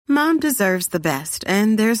Mom deserves the best,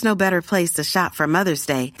 and there's no better place to shop for Mother's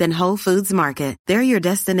Day than Whole Foods Market. They're your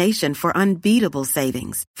destination for unbeatable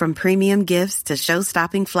savings, from premium gifts to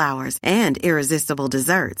show-stopping flowers and irresistible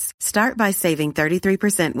desserts. Start by saving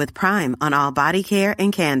 33% with Prime on all body care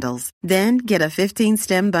and candles. Then get a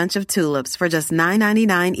 15-stem bunch of tulips for just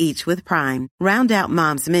 $9.99 each with Prime. Round out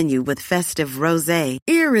Mom's menu with festive rosé,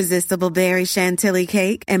 irresistible berry chantilly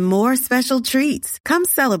cake, and more special treats. Come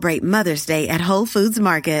celebrate Mother's Day at Whole Foods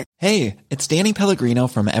Market. Hey, it's Danny Pellegrino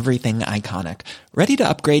from Everything Iconic. Ready to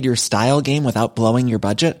upgrade your style game without blowing your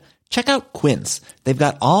budget? Check out Quince. They've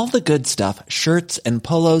got all the good stuff, shirts and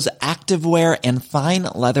polos, activewear, and fine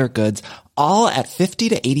leather goods, all at 50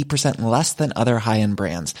 to 80% less than other high-end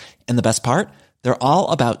brands. And the best part? They're all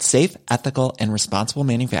about safe, ethical, and responsible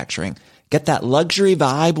manufacturing. Get that luxury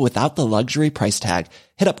vibe without the luxury price tag.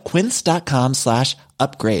 Hit up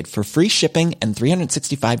quince.com/upgrade for free shipping and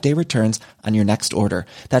 365-day returns on your next order.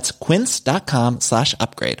 That's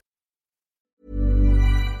quince.com/upgrade.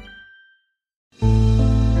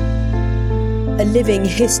 A Living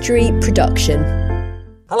History production.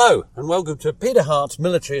 Hello and welcome to Peter Hart's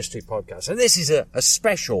Military History Podcast, and this is a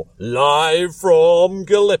special live from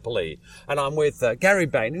Gallipoli, and I'm with Gary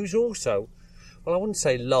Bain, who's also, well, I wouldn't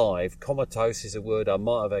say live, comatose is a word I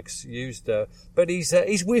might have used, but he's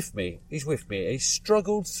with me. He's with me. He's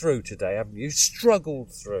struggled through today, haven't you?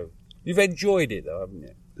 Struggled through. You've enjoyed it though, haven't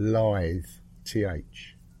you? Live,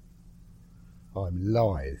 TH. I'm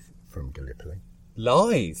live from Gallipoli.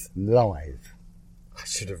 Live? Live. I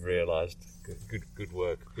should have realised. Good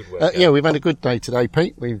work. Yeah, we've had a good day today,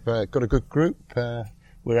 Pete. We've got a good group.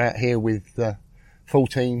 We're out here with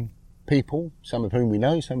 14 people, some of whom we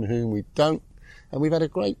know, some of whom we don't, and we've had a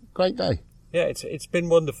great day. Yeah, it's been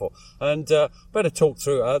wonderful. And better talk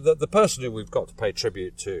through the person who we've got to pay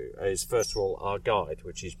tribute to is, first of all, our guide,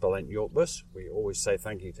 which is Bülent Yorkbus. We always say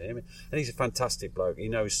thank you to him, and he's a fantastic bloke. He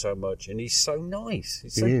knows so much, and he's so nice.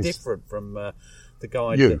 He's so different from the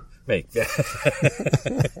guide. Me.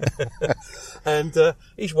 And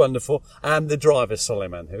he's wonderful. And the driver,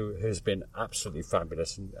 Suleiman, who has been absolutely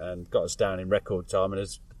fabulous and got us down in record time and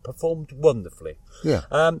has performed wonderfully. Yeah.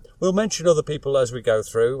 We'll mention other people as we go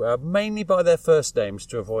through, mainly by their first names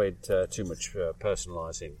to avoid too much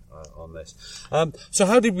personalising on this. So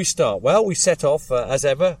how did we start? Well, we set off, as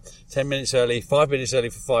ever, 10 minutes early, 5 minutes early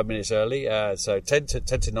for 5 minutes early, so 10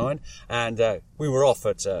 to 9, and we were off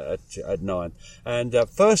at 9. And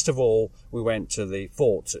first of all, we went to the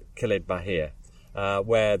fort at Khalid Bahir,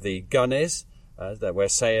 where the gun is, where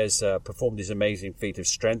Sayers performed his amazing feat of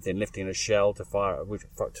strength in lifting a shell to fire, which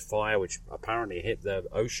apparently hit the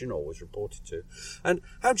ocean, or was reported to. And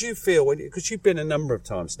how do you feel because you've been a number of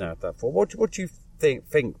times now at that fort? What do you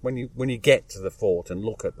think when you get to the fort and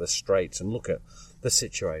look at the straits and look at the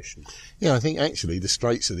situation? Yeah, I think actually the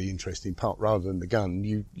straits are the interesting part rather than the gun.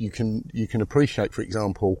 You can appreciate, for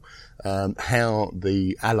example, how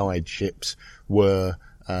the Allied ships were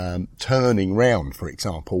turning round, for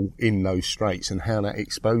example, in those straits, and how that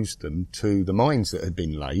exposed them to the mines that had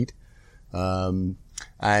been laid.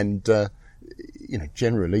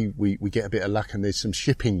 Generally we get a bit of luck, and there's some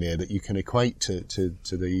shipping there that you can equate to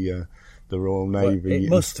the Royal Navy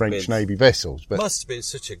and French Navy vessels. But must have been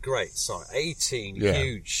such a great sight. 18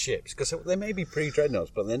 huge ships, because they may be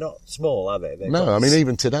pre-dreadnoughts, but they're not small, are they? No, I mean,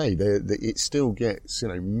 even today, it still gets,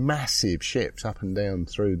 massive ships up and down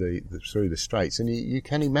through the straits, and you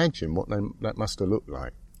can imagine what that must have looked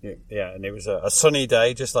like. Yeah, and it was a sunny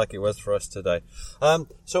day, just like it was for us today.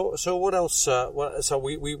 So what else? So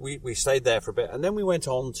we stayed there for a bit, and then we went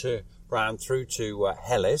on round through to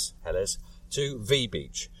Helles, to V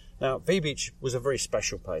Beach. Now, V Beach was a very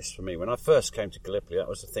special place for me. When I first came to Gallipoli, that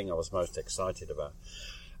was the thing I was most excited about.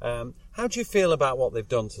 How do you feel about what they've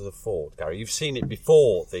done to the fort, Gary? You've seen it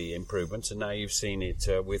before the improvements, and now you've seen it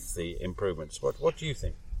with the improvements. What do you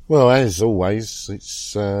think? Well, as always,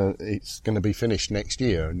 it's going to be finished next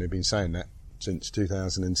year, and they've been saying that since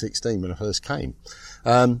 2016 when I first came.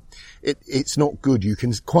 It's not good. You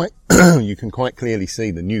can quite clearly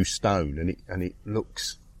see the new stone, and it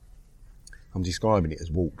looks. I'm describing it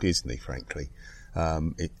as Walt Disney, frankly.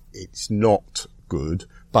 It's not good,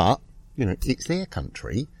 but, it's their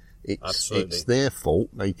country. It's their fault.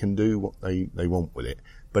 They can do what they want with it,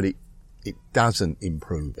 but it doesn't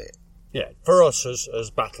improve it. Yeah, for us as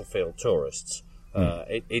battlefield tourists,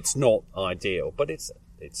 it's not ideal, but let's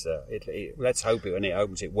hope when it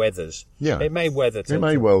opens, it weathers. Yeah. It may weather. It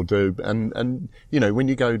may well do. And, when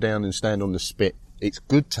you go down and stand on the spit, it's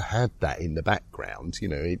good to have that in the background.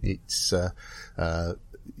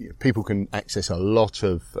 People can access a lot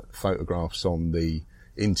of photographs on the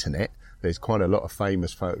internet, There's quite a lot of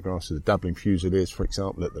famous photographs of the Dublin Fusiliers, for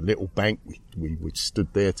example, at the Little Bank. We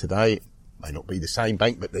stood there today. It may not be the same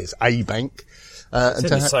bank, but there's a bank. It's in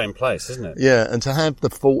the same place, isn't it? Yeah, and to have the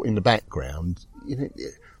fort in the background,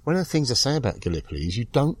 one of the things I say about Gallipoli is you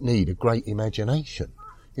don't need a great imagination,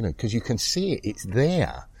 because you can see it, it's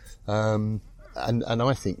there. And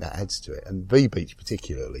I think that adds to it. And V Beach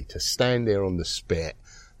particularly, to stand there on the spit,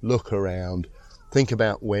 look around, think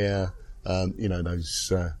about where,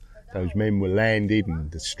 those men were landed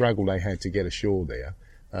and the struggle they had to get ashore there.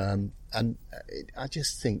 I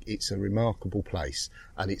just think it's a remarkable place,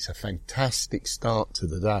 and it's a fantastic start to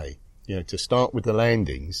the day. To start with the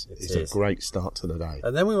landings is a great start to the day.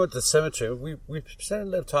 And then we went to the cemetery. We spent a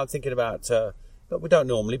little time thinking about, but we don't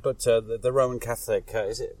normally, but the Roman Catholic,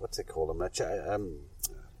 what's they call them?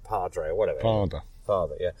 Padre or whatever.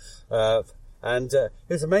 Father, yeah. And it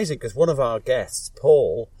was amazing because one of our guests,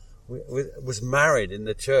 Paul, was married in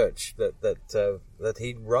the church that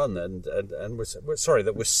he'd run and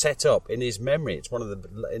was set up in his memory. It's one of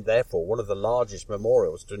the largest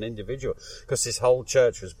memorials to an individual, because this whole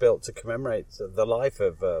church was built to commemorate the life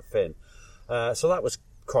of Finn. So that was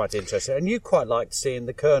quite interesting. And you quite liked seeing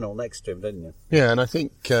the colonel next to him, didn't you? Yeah, and I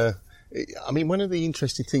think, one of the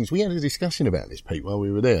interesting things, we had a discussion about this, Pete, while we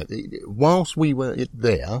were there. Whilst we were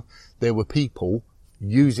there were people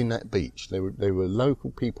using that beach. There were local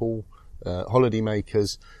people, holiday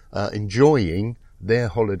makers, enjoying their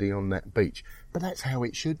holiday on that beach. But that's how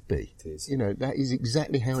it should be. It is. That is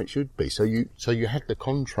exactly how it should be. So you had the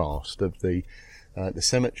contrast of the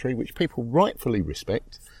cemetery, which people rightfully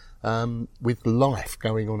respect, with life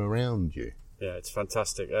going on around you. Yeah, it's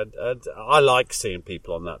fantastic, and I like seeing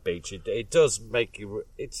people on that beach. It does make you.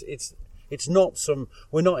 It's not some.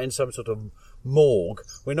 We're not in some sort of morgue.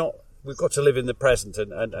 We're not. We've got to live in the present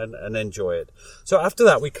and enjoy it. So after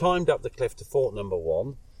that, we climbed up the cliff to Fort Number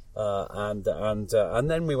 1, and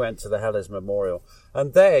then we went to the Helles Memorial.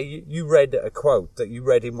 And there, you read a quote that you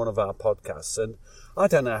read in one of our podcasts, and I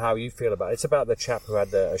don't know how you feel about it. It's about the chap who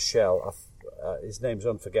had a shell. His name's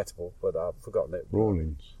unforgettable, but I've forgotten it.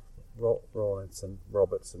 Rawlinson,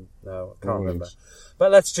 Robertson, no, I can't remember. But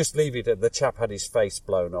let's just leave it at the chap had his face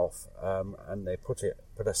blown off, and they put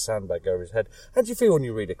a sandbag over his head. How do you feel when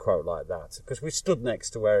you read a quote like that? Because we stood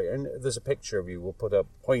next to and there's a picture of you we'll put up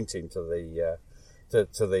pointing to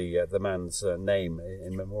the man's name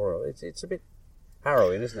in memorial. It's a bit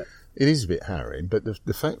harrowing, isn't it? It is a bit harrowing, but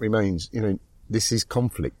the fact remains, this is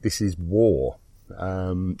conflict, this is war.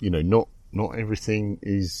 Not everything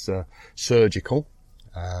is surgical.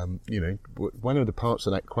 One of the parts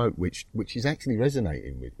of that quote which is actually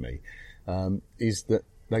resonating with me, is that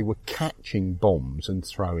they were catching bombs and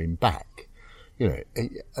throwing back.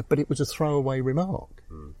 But it was a throwaway remark,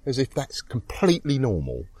 as if that's completely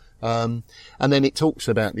normal. And then it talks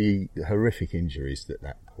about the horrific injuries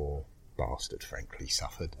that poor bastard frankly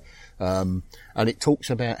suffered. And it talks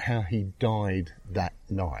about how he died that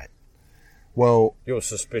night. Well, you're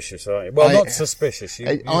suspicious, aren't you? Well, not suspicious.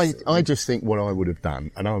 I just think what I would have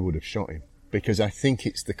done, and I would have shot him, because I think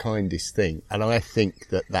it's the kindest thing, and I think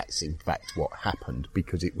that that's in fact what happened,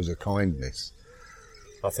 because it was a kindness.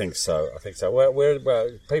 I think so. Well,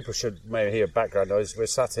 people should maybe hear background noise. We're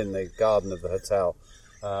sat in the garden of the hotel.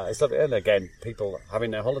 It's lovely, and again, people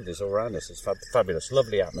having their holidays all around us. It's fabulous,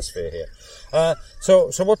 lovely atmosphere here.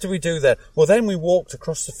 So what do we do then? Well, then we walked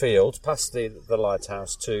across the field, past the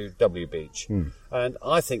lighthouse to W Beach, and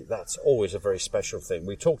I think that's always a very special thing.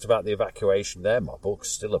 We talked about the evacuation there. My book's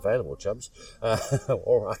still available, chums,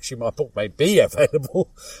 or actually, my book may be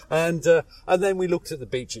available. And then we looked at the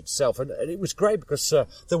beach itself, and it was great because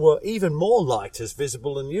there were even more lighters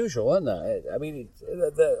visible than usual, weren't there? I mean,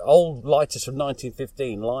 the old lighters from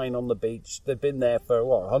 1915 lying on the beach. They've been there for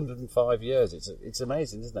 105 years. It's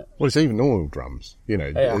amazing, isn't it? Well, it's even oil drums.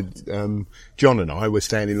 John and I were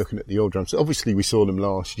standing looking at the oil drums. Obviously, we saw them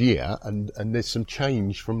last year, and there's some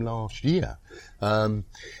change from last year. And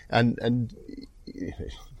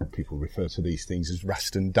people refer to these things as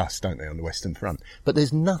rust and dust, don't they, on the Western Front? But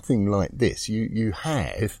there's nothing like this. You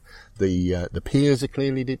have the piers are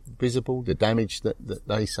clearly visible, the damage that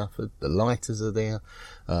they suffered, the lighters are there.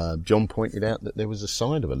 John pointed out that there was a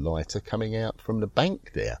sign of a lighter coming out from the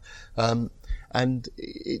bank there. And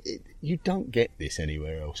you don't get this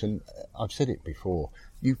anywhere else. And I've said it before,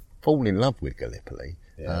 you fall in love with Gallipoli.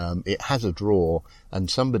 Yeah. It has a draw, and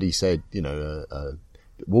somebody said,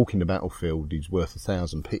 walking the battlefield is worth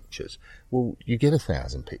 1,000 pictures. Well, you get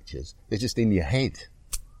 1,000 pictures. They're just in your head.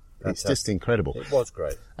 It's just incredible. It was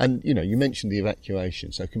great. And, you mentioned the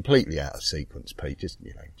evacuation, so completely out of sequence, Pete. Just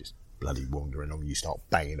bloody wandering on, you start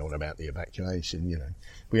banging on about the evacuation, you know.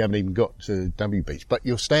 We haven't even got to W Beach, but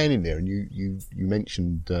you're standing there and you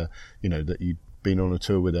mentioned, you know, that you'd been on a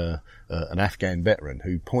tour with an Afghan veteran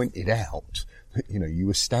who pointed out that, you know, you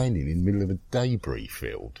were standing in the middle of a debris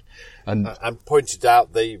field. And pointed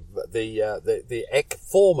out the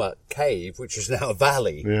former cave, which is now a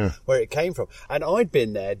valley, where it came from. And I'd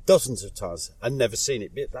been there dozens of times and never seen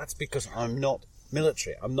it. But that's because I'm not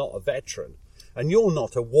military. I'm not a veteran. And you're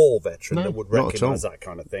not a war veteran that would recognise that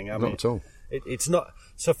kind of thing. I mean, not at all. It's not.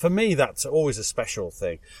 So for me, that's always a special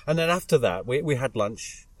thing. And then after that, we had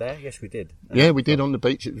lunch there. Yes, we did. Yeah, we did on the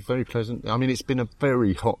beach. It was very pleasant. I mean, it's been a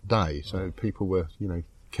very hot day, so people were, you know,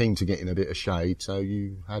 keen to get in a bit of shade. So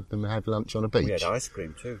you had them have lunch on a beach. We had ice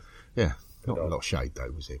cream too. Yeah. Not a lot of shade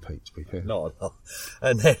though, was there, Pete, to be fair? Not a lot.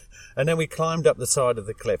 And then we climbed up the side of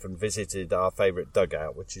the cliff and visited our favourite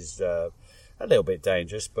dugout, which is a little bit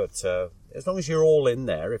dangerous, but as long as you're all in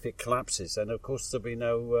there, if it collapses, then of course there'll be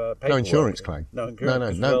no paperwork. No insurance claim. No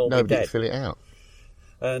insurance. Nobody will fill it out.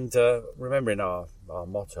 And remembering our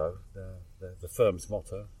motto, the firm's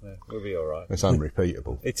motto, we'll be all right. It's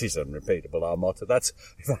unrepeatable. It is unrepeatable, our motto. That's,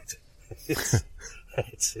 in fact,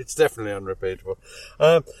 it's definitely unrepeatable.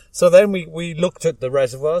 So then we looked at the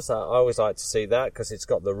reservoirs. I always like to see that because it's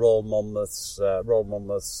got the Royal Monmouth's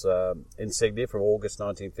insignia from August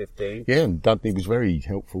 1915. Yeah, and Dudley was very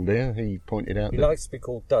helpful there. He pointed out he likes to be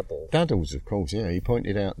called Duddle. Duddles, of course. Yeah, he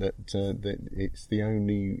pointed out that it's the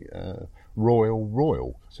only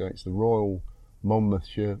royal. So it's the Royal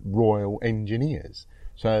Monmouthshire Royal Engineers.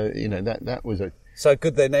 So you know that was a. So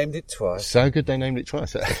good they named it twice.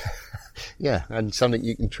 Yeah, and something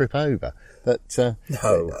you can trip over. But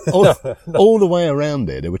no. all the way around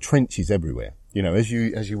there were trenches everywhere. You know, as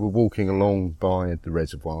you were walking along by the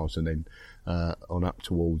reservoirs and then on up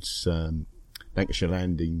towards Lancashire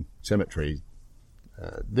Landing Cemetery,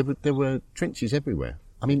 there were trenches everywhere.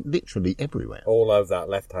 I mean, literally everywhere. All over that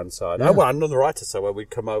left-hand side. Yeah. Oh, well, and on the right-hand side where we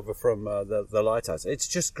come over from the lighthouse. It's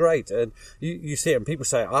just great. And you see it and people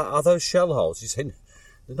say, are those shell holes? You say,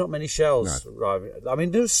 there's not many shells arriving. I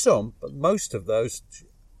mean, there's some, but most of those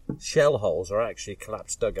shell holes are actually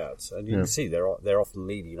collapsed dugouts. And you can see they're often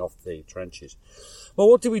leading off the trenches. Well,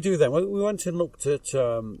 what did we do then? Well, we went and looked at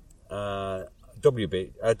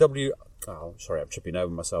Oh, sorry, I'm tripping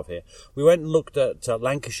over myself here. We went and looked at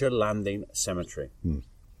Lancashire Landing Cemetery.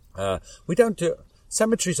 We don't do...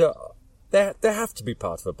 Cemeteries they have to be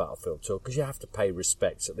part of a battlefield tour because you have to pay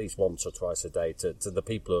respects at least once or twice a day to the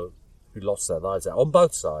people who lost their lives there, on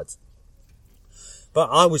both sides. But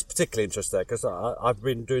I was particularly interested there because I've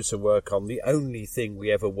been doing some work on the only thing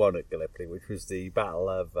we ever won at Gallipoli, which was the Battle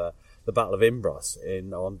of Imbros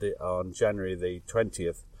on January the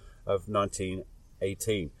 20th of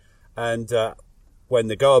 1918. And when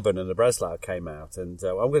the Goeben and the Breslau came out, and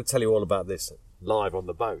I'm going to tell you all about this live on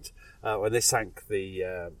the boat. When they sank they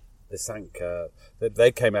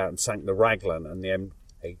came out and sank the Raglan and the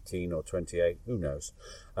M18 or 28, who knows.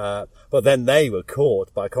 But then they were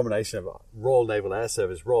caught by a combination of Royal Naval Air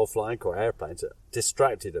Service, Royal Flying Corps airplanes that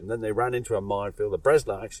distracted them. Then they ran into a minefield. The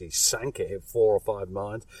Breslau actually sank it, hit 4 or 5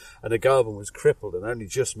 mines, and the Goeben was crippled and only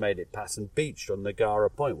just made it past and beached on Nagara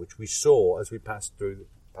Point, which we saw as we passed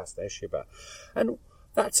Eshiba. And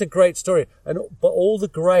that's a great story. But all the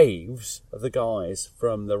graves of the guys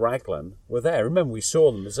from the Raglan were there. Remember, we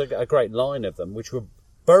saw them. There's a great line of them, which were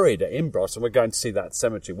buried at Imbros, and we're going to see that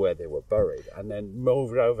cemetery where they were buried, and then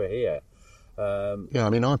move it over here. I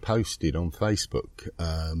mean, I posted on Facebook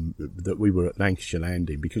that we were at Lancashire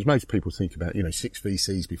Landing because most people think about, 6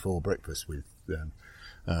 VCs before breakfast with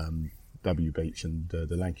W Beach and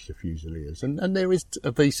the Lancashire Fusiliers, and there is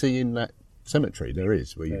a VC in that cemetery. There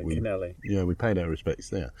is. We paid our respects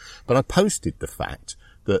there. But I posted the fact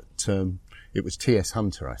that it was T.S.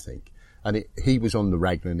 Hunter, I think, and he was on the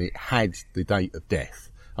Raglan. It had the date of death,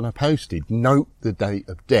 and I posted, note the date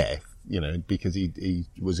of death, because he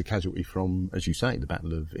was a casualty from, as you say, the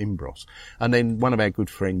Battle of Imbros. And then one of our good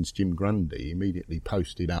friends, Jim Grundy, immediately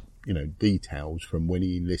posted up, details from when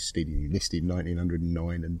he enlisted. He enlisted in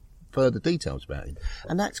 1909 and further details about him.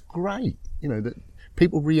 And that's great, that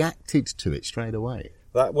people reacted to it straight away.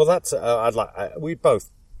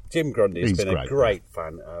 Jim Grundy has been a great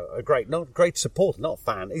fan, great supporter, not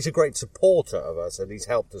fan. He's a great supporter of us, and he's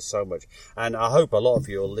helped us so much. And I hope a lot of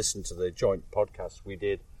you will listen to the joint podcast we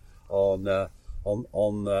did on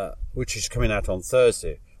which is coming out on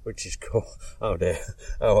Thursday, which is called,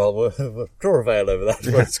 we'll draw a veil over that.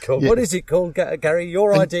 What it's called. Yeah. What is it called, Gary?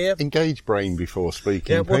 Your idea? Engage brain before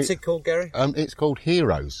speaking. Yeah, what's it called, Gary? It's called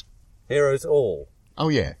Heroes. Heroes All. Oh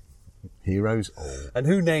yeah, Heroes All. And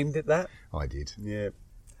who named it that? I did. Yeah.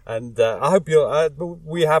 And I hope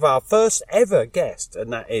we have our first ever guest,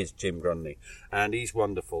 and that is Jim Grundy, and he's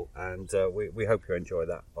wonderful, and we hope you enjoy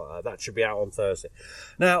that. That should be out on Thursday.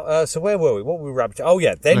 Now, so where were we? What were we rabbit? Oh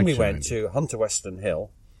yeah, then we went to Hunter Weston Hill,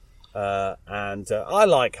 and I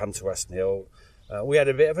like Hunter Weston Hill. We had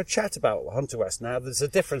a bit of a chat about Hunter Weston. Now, there's a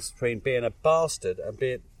difference between being a bastard and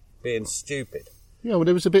being stupid. Yeah, well,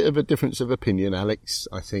 there was a bit of a difference of opinion. Alex,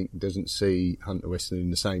 I think, doesn't see Hunter Weston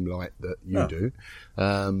in the same light that you do.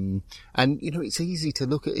 And, it's easy to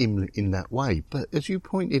look at him in that way. But as you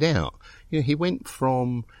pointed out, he went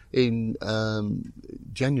from, in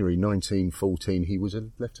January 1914, he was a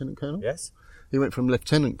lieutenant colonel? Yes. He went from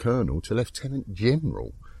lieutenant colonel to lieutenant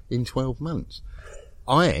general in 12 months.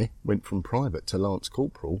 I went from private to lance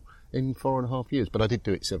corporal in 4.5 years, but I did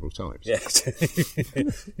do it several times. Yes.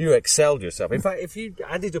 You excelled yourself. In fact, if you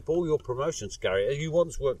added up all your promotions, Gary, as you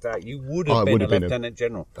once worked out, you would have been a lieutenant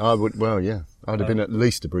general. I would, well, yeah. I'd have been at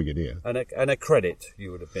least a brigadier. And a credit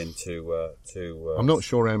you would have been to I'm not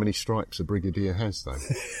sure how many stripes a brigadier has, though.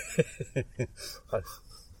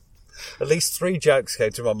 At least 3 jokes came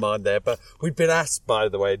to my mind there, but we'd been asked, by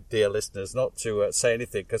the way, dear listeners, not to say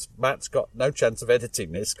anything, because Matt's got no chance of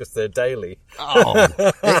editing this, because they're daily. Oh,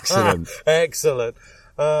 excellent. Excellent.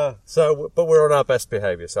 But we're on our best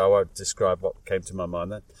behaviour, so I won't describe what came to my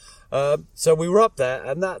mind then. So we were up there,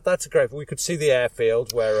 and that's a great, we could see the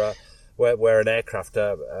airfield where an aircraft,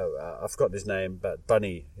 I've forgotten his name, but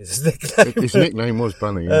Bunny is his nickname. His nickname was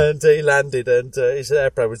Bunny. Yeah. And he landed, and his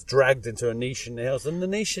airplane was dragged into a niche in the hills, and the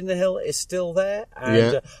niche in the hill is still there.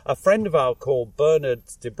 And a friend of ours called Bernard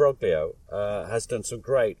De Broglio has done some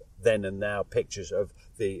great then and now pictures of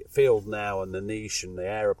the field now and the niche and the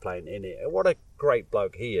aeroplane in it. What a great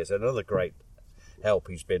bloke he is, another great help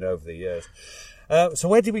he's been over the years. So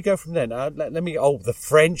where did we go from then? The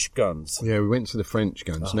French guns. Yeah, we went to the French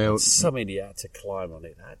guns. Now, some idiot had to climb on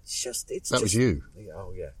it. That was you.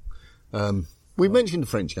 Oh, yeah. We mentioned the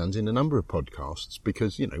French guns in a number of podcasts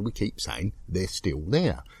because, we keep saying they're still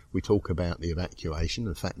there. We talk about the evacuation,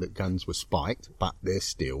 the fact that guns were spiked, but they're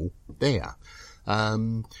still there.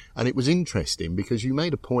 And it was interesting because you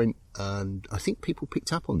made a point, and I think people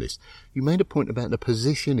picked up on this. You made a point about the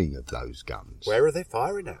positioning of those guns. Where are they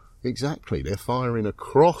firing at? Exactly. They're firing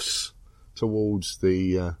across towards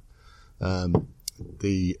the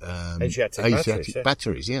Asiatic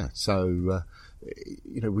batteries, yeah. So,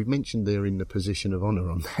 we've mentioned they're in the position of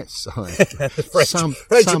honour on that side. some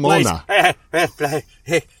honour.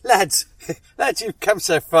 Lads, you've come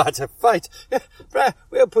so far to fight.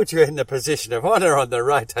 We'll put you in the position of honour on the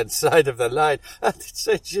right-hand side of the line.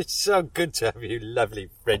 It's so good to have you lovely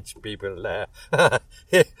French people there.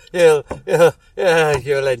 You'll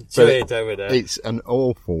enjoy it over there. It's an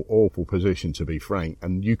awful, awful position, to be frank,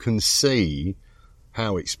 and you can see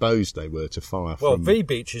how exposed they were to fire. Well, V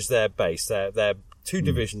Beach is their base. Their 2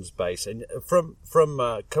 divisions base, and from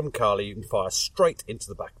Cumcali you can fire straight into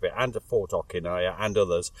the back of it, and at Fort Okinawa and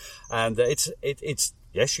others. And it's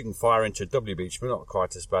yes, you can fire into W Beach, but not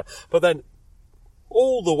quite as bad. But then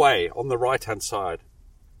all the way on the right hand side,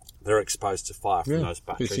 they're exposed to fire from those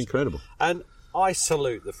batteries. It's incredible. And I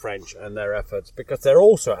salute the French and their efforts because they're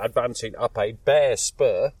also advancing up a bare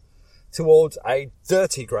spur towards a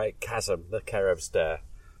dirty great chasm, the Kerevs.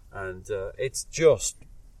 And it's just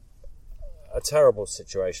a terrible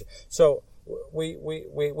situation. So we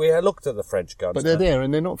looked at the French guns. But they're there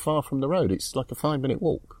and they're not far from the road. It's like a 5-minute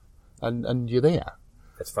walk. And you're there.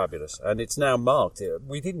 It's fabulous. And it's now marked.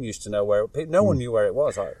 We didn't used to know where no one knew where it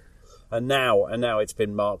was. And now it's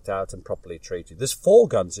been marked out and properly treated. There's 4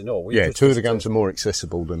 guns in all. 2 of the guns are more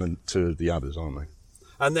accessible than 2 of the others, aren't they?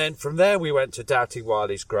 And then from there we went to Doughty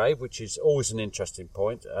Wiley's grave, which is always an interesting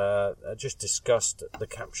point. Just discussed the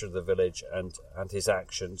capture of the village and his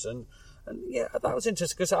actions. And yeah, that was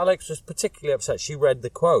interesting because Alex was particularly upset. She read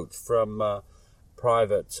the quote from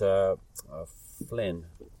Private Flynn.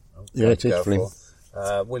 Yeah, it is Flynn.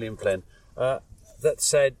 William Flynn. That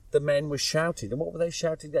said the men were shouting. And what were they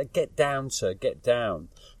shouting? Get down, sir, get down.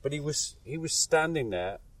 But he was standing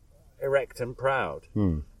there, erect and proud.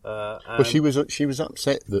 Well, she was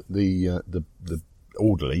upset that the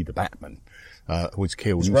orderly, the batman, was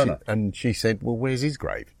killed, and she said, "Well, where's his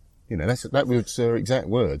grave?" That was her exact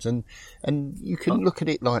words, and you can look at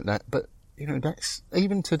it like that, but that's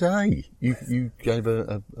even today. You gave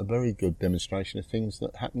a very good demonstration of things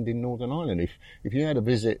that happened in Northern Ireland. If you had a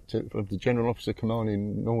visit of the General Officer Command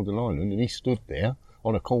in Northern Ireland, and he stood there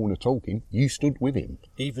on a corner talking, you stood with him.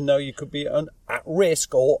 Even though you could be at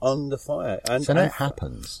risk or under fire. So that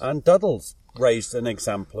happens. And Duddles raised an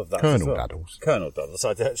example of that Colonel as well. Duddles. Colonel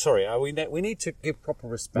Duddles. Sorry, we need to give proper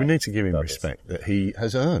respect. We need to give him respect that he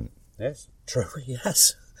has earned. Yes, true,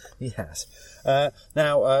 yes. Yes.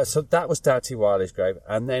 So that was Doughty Wylie's grave,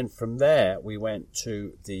 and then from there we went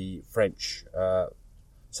to the French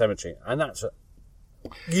cemetery, and that's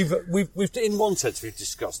we've in one sense we've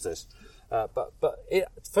discussed this, but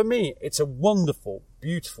for me it's a wonderful,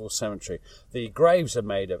 beautiful cemetery. The graves are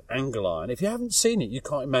made of angle iron. If you haven't seen it, you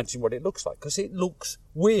can't imagine what it looks like, because it looks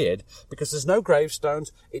weird because there's no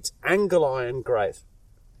gravestones. It's angle iron graves.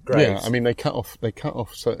 Yeah, I mean they cut off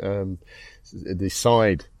the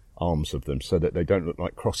side arms of them so that they don't look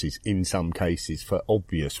like crosses in some cases for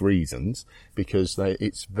obvious reasons, because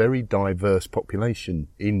it's very diverse population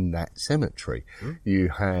in that cemetery. You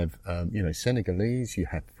have Senegalese, you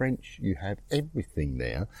have French, you have everything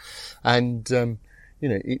there, and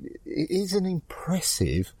it is an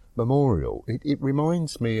impressive memorial. It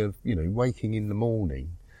reminds me of waking in the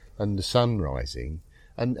morning and the sun rising.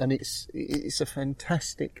 And it's a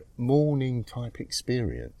fantastic morning type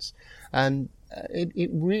experience, and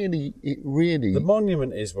it really the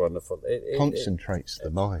monument is wonderful. It concentrates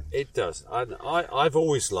the mind. It does, and I've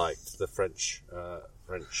always liked the French.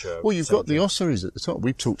 Well, you've got the ossuaries at the top.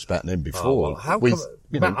 We've talked about them before. Oh, well, how come?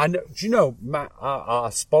 Matt, do you know Matt,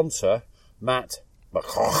 our sponsor, Matt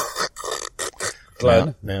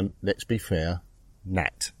Glenn? Now, let's be fair,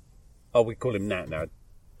 Nat. Oh, we call him Nat now.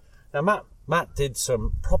 Now, Matt did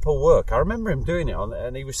some proper work. I remember him doing it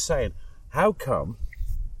and he was saying, how come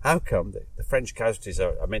the French casualties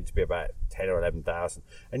are meant to be about 10 or 11,000,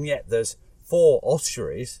 and yet there's 4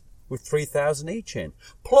 ossuaries with 3,000 each in,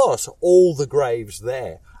 plus all the graves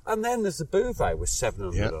there, and then there's the Beauvais with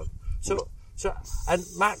 700 on. So, and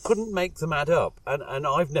Matt couldn't make them add up, and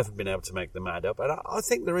I've never been able to make them add up, and I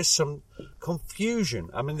think there is some confusion.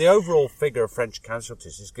 I mean, the overall figure of French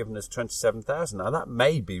casualties is given as 27,000. Now, that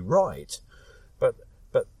may be right, but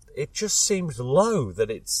it just seems low that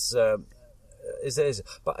it's is.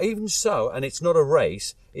 But even so, and it's not a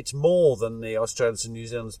race, it's more than the Australians and New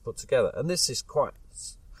Zealanders put together, and this is quite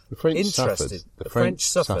interesting. The French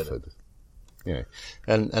suffered. Yeah,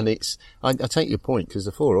 and it's I take your point, because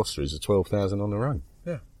the 4 ossuaries are 12,000 on their own.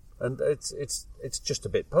 Yeah, and it's just a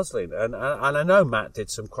bit puzzling, and I know Matt did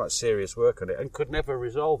some quite serious work on it and could never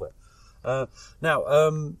resolve it. The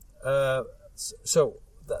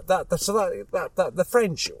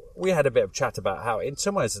French, we had a bit of chat about how in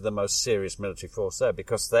some ways they're the most serious military force there,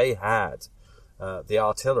 because they had the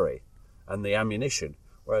artillery and the ammunition.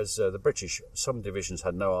 Whereas the British, some divisions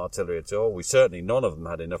had no artillery at all. None of them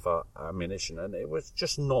had enough ammunition, and it was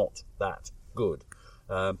just not that good.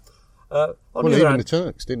 Even the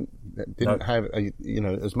Turks didn't have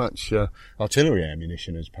as much artillery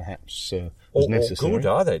ammunition as perhaps was necessary. Or good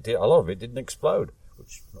either. A lot of it didn't explode,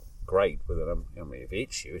 which is not great. With it, I mean, if it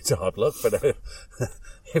hits you, it's hard luck. But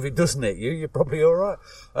if it doesn't hit you, you're probably all right.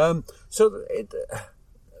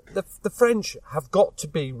 The French have got to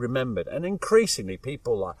be remembered, and increasingly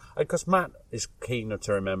people because Matt is keen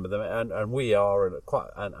to remember them, and we are,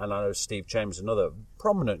 and I know Steve Chambers, another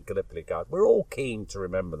prominent Gallipoli guy. We're all keen to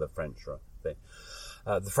remember the French thing,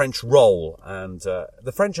 the French role, and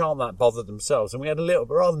the French aren't that bothered themselves. And we had a little,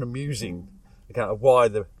 rather amusing account of why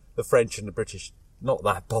the French and the British not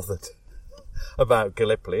that bothered about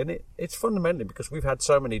Gallipoli, and it's fundamentally because we've had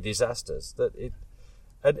so many disasters that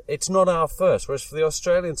and it's not our first, whereas for the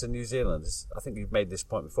Australians and New Zealanders, I think you've made this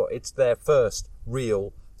point before, it's their first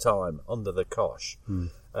real time under the cosh.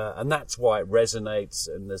 And that's why it resonates,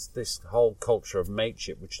 and there's this whole culture of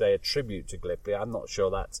mateship which they attribute to Gallipoli. I'm not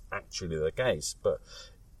sure that's actually the case, but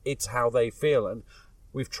it's how they feel. And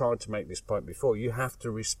we've tried to make this point before. You have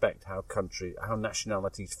to respect how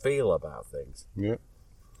nationalities feel about things. Yeah.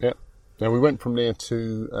 Now, we went from there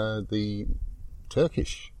to the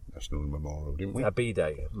Turkish National Memorial, didn't we?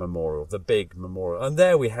 Abide Memorial, the big memorial. And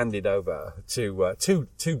there we handed over to two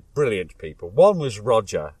brilliant people. One was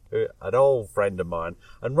Roger, an old friend of mine.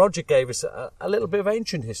 And Roger gave us a little bit of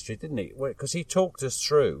ancient history, didn't he? Because he talked us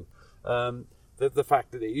through the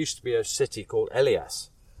fact that it used to be a city called Elias.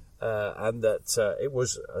 And that it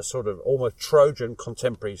was a sort of almost Trojan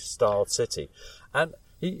contemporary style city. And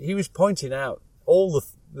he was pointing out all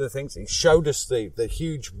the things. He showed us the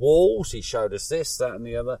huge walls, he showed us this, that and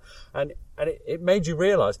the other, and it made you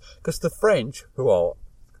realise, because the French, who are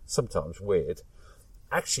sometimes weird,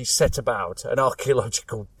 actually set about an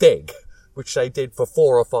archaeological dig, which they did for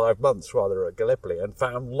 4 or 5 months rather at Gallipoli, and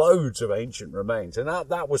found loads of ancient remains, and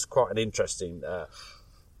that was quite an interesting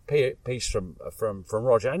piece from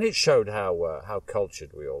Roger, and it showed how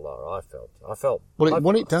cultured we all are. I felt. Well,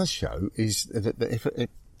 what it does show is that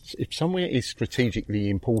if somewhere is strategically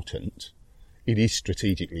important, it is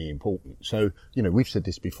strategically important. So, we've said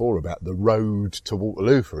this before about the road to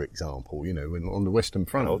Waterloo, for example, on the Western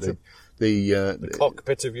Front. The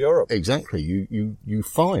cockpit of Europe. Exactly. You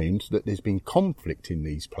find that there's been conflict in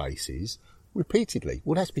these places repeatedly.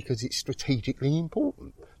 Well, that's because it's strategically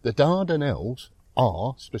important. The Dardanelles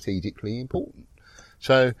are strategically important.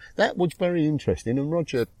 So that was very interesting. And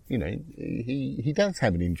Roger, he does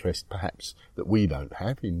have an interest perhaps that we don't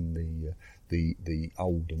have in the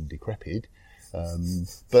old and decrepit.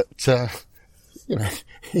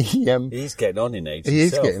 He's getting on in age. He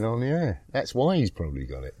himself. is getting on, yeah. That's why he's probably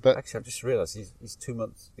got it. But actually, I've just realised he's 2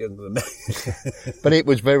 months younger than me. but it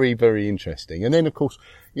was very, very interesting. And then, of course,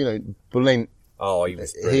 Bulent. Oh, he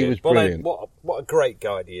was brilliant. He was brilliant. What a great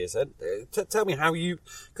guide he is. And tell me how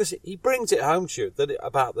because he brings it home to you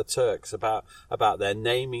about the Turks, about their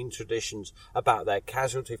naming traditions, about their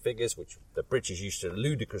casualty figures, which the British used to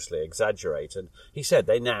ludicrously exaggerate. And he said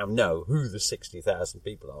they now know who the 60,000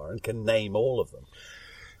 people are and can name all of them.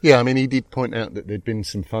 Yeah, I mean, he did point out that there'd been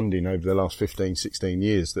some funding over the last 15, 16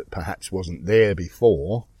 years that perhaps wasn't there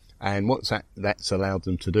before. And what that's allowed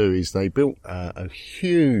them to do is they built a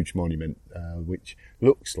huge monument, which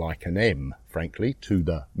looks like an M, frankly, to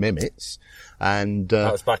the Mehmets. And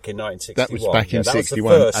that was back in 1961. That was back in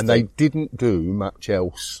 61, and they didn't do much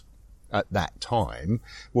else at that time.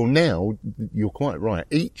 Well, now, you're quite right.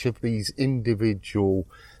 Each of these individual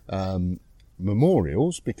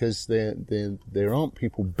memorials, because there aren't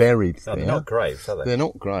people buried there. They're not graves, are they? They're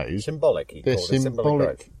not graves. Symbolic, They're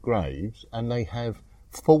symbolic graves, and they have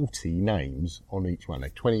 40 names on each one,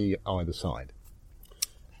 20 either side.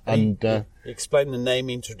 And explain the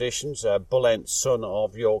naming traditions. Bulent, son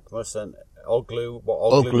of Yorkmus, and Oglu.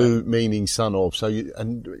 Oglu meaning son of. So,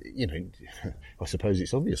 I suppose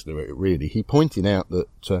it's obvious really. He pointed out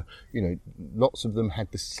that, lots of them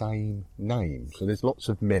had the same name. So there's lots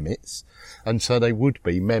of Mehmets, and so they would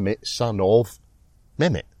be Mehmet, son of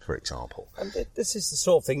Mehmet, for example. And this is the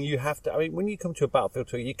sort of thing you have to... I mean, when you come to a battlefield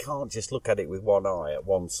tour, you can't just look at it with one eye at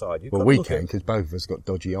one side. Well, we can, because both of us got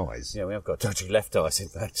dodgy eyes. Yeah, we have got dodgy left eyes, in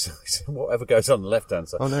fact. So whatever goes on the left-hand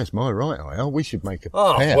side. Oh, no, it's my right eye. Oh, we should make a pair.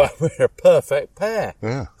 Oh, well, we're a perfect pair.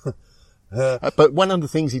 Yeah. But one of the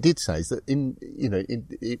things he did say is that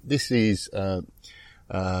this is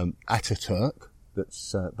Ataturk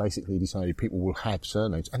that's basically decided people will have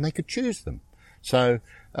surnames, and they could choose them. So,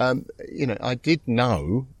 I did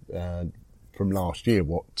know from last year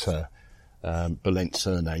what Bulent's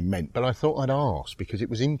surname meant, but I thought I'd ask because it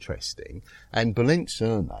was interesting. And Bulent's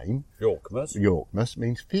surname, Yorkmus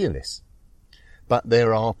means fearless. But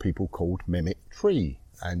there are people called Mehmet Tree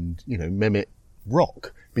and, Mehmet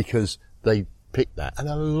Rock because they picked that. And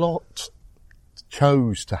a lot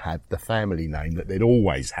chose to have the family name that they'd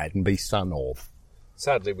always had and be son of.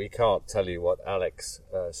 Sadly, we can't tell you what Alex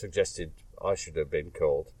suggested I should have been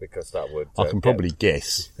called, because that would... I can probably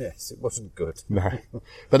guess. Yes, it wasn't good. No.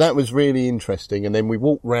 But that was really interesting. And then we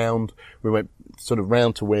walked round, we went sort of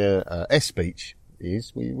round to where S Beach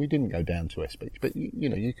is. We didn't go down to S Beach, but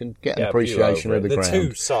you can get an appreciation of the ground. The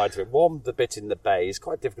two sides of it. One, the bit in the bay, is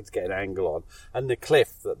quite difficult to get an angle on, and the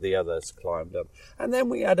cliff that the others climbed up. And then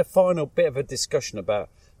we had a final bit of a discussion about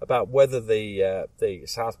whether the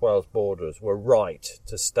South Wales borderers were right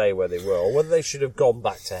to stay where they were, or whether they should have gone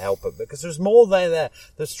back to help them, because there's more there.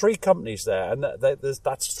 There's 3 companies there, and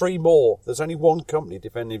that's 3 more. There's only 1 company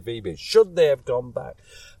defending VB. Should they have gone back?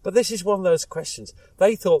 But this is one of those questions.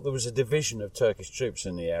 They thought there was a division of Turkish troops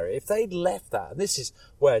in the area. If they'd left that, and this is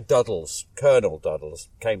where Colonel Duddles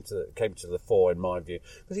came to the fore in my view,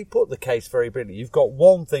 because he put the case very brilliantly. You've got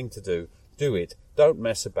one thing to do it. Don't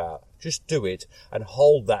mess about. Just do it and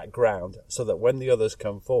hold that ground so that when the others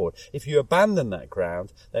come forward, if you abandon that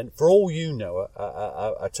ground, then for all you know,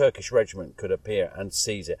 a Turkish regiment could appear and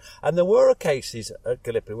seize it. And there were cases at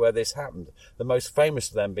Gallipoli where this happened. The most famous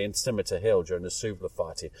of them being Scimitar Hill during the Suvla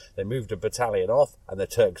fighting. They moved a battalion off and the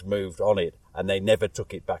Turks moved on it and they never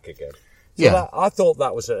took it back again. So yeah. I thought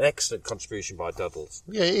that was an excellent contribution by Duddles.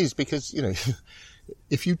 Yeah, it is, because,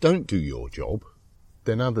 if you don't do your job,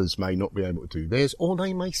 then others may not be able to do theirs, or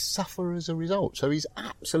they may suffer as a result. So he's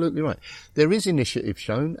absolutely right. There is initiative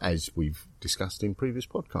shown, as we've discussed in previous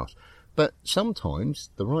podcasts, but sometimes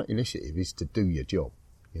the right initiative is to do your job.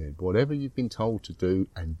 Whatever you've been told to do,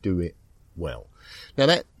 and do it well. Now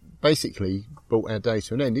that basically brought our day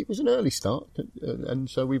to an end. It was an early start, and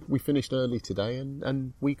so we finished early today,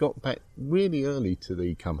 and we got back really early to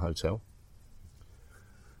the Cum Hotel.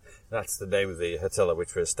 That's the name of the hotel at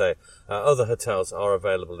which we're staying. Other hotels are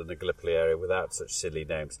available in the Gallipoli area without such silly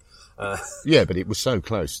names. Yeah, but it was so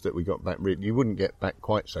close that we got back. You wouldn't get back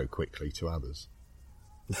quite so quickly to others.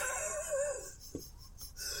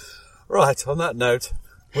 Right, on that note,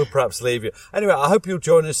 we'll perhaps leave you. Anyway, I hope you'll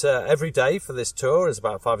join us every day for this tour. There's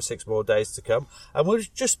about 5 or 6 more days to come. And we'll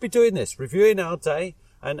just be doing this, reviewing our day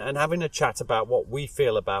and having a chat about what we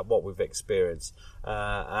feel about what we've experienced.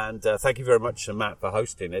 And thank you very much to Matt for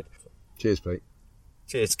hosting it. Cheers, Pete.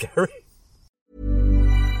 Cheers, Gary.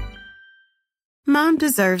 Mom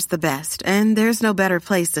deserves the best, and there's no better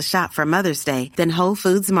place to shop for Mother's Day than Whole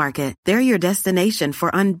Foods Market. They're your destination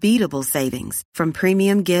for unbeatable savings, from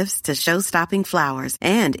premium gifts to show-stopping flowers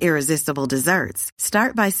and irresistible desserts.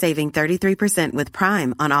 Start by saving 33% with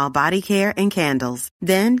Prime on all body care and candles.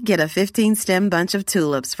 Then get a 15-stem bunch of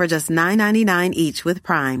tulips for just $9.99 each with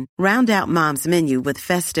Prime. Round out Mom's menu with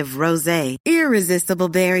festive rosé, irresistible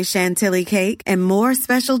berry chantilly cake, and more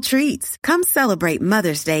special treats. Come celebrate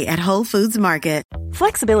Mother's Day at Whole Foods Market.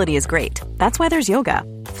 Flexibility is great. That's why there's yoga.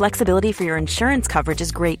 Flexibility for your insurance coverage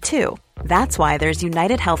is great too. That's why there's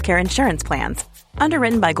United Healthcare Insurance Plans.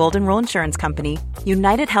 Underwritten by Golden Rule Insurance Company,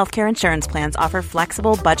 United Healthcare Insurance Plans offer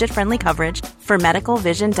flexible, budget-friendly coverage for medical,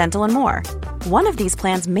 vision, dental, and more. One of these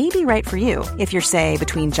plans may be right for you if you're, say,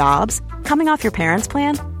 between jobs, coming off your parents'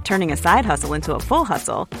 plan, turning a side hustle into a full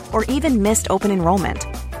hustle, or even missed open enrollment.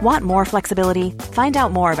 Want more flexibility? Find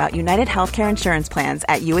out more about United Healthcare Insurance Plans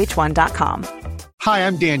at uh1.com. Hi,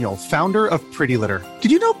 I'm Daniel, founder of Pretty Litter.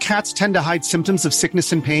 Did you know cats tend to hide symptoms of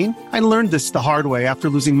sickness and pain? I learned this the hard way after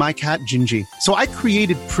losing my cat, Gingy. So I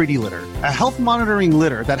created Pretty Litter, a health monitoring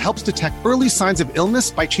litter that helps detect early signs of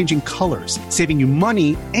illness by changing colors, saving you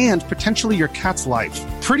money and potentially your cat's life.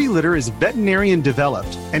 Pretty Litter is veterinarian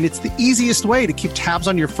developed, and it's the easiest way to keep tabs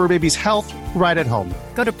on your fur baby's health right at home.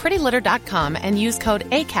 Go to prettylitter.com and use code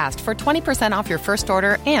ACAST for 20% off your first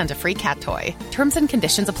order and a free cat toy. Terms and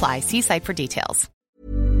conditions apply. See site for details.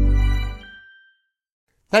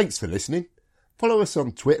 Thanks for listening. Follow us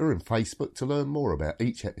on Twitter and Facebook to learn more about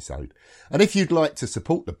each episode. And if you'd like to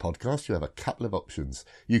support the podcast, you have a couple of options.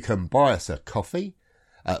 You can buy us a coffee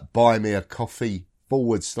at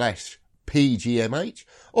buymeacoffee.com/PGMH,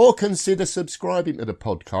 or consider subscribing to the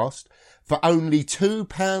podcast for only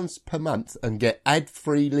 £2 per month and get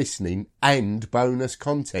ad-free listening and bonus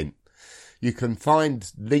content. You can find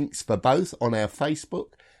links for both on our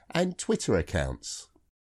Facebook and Twitter accounts.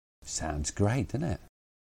 Sounds great, doesn't it?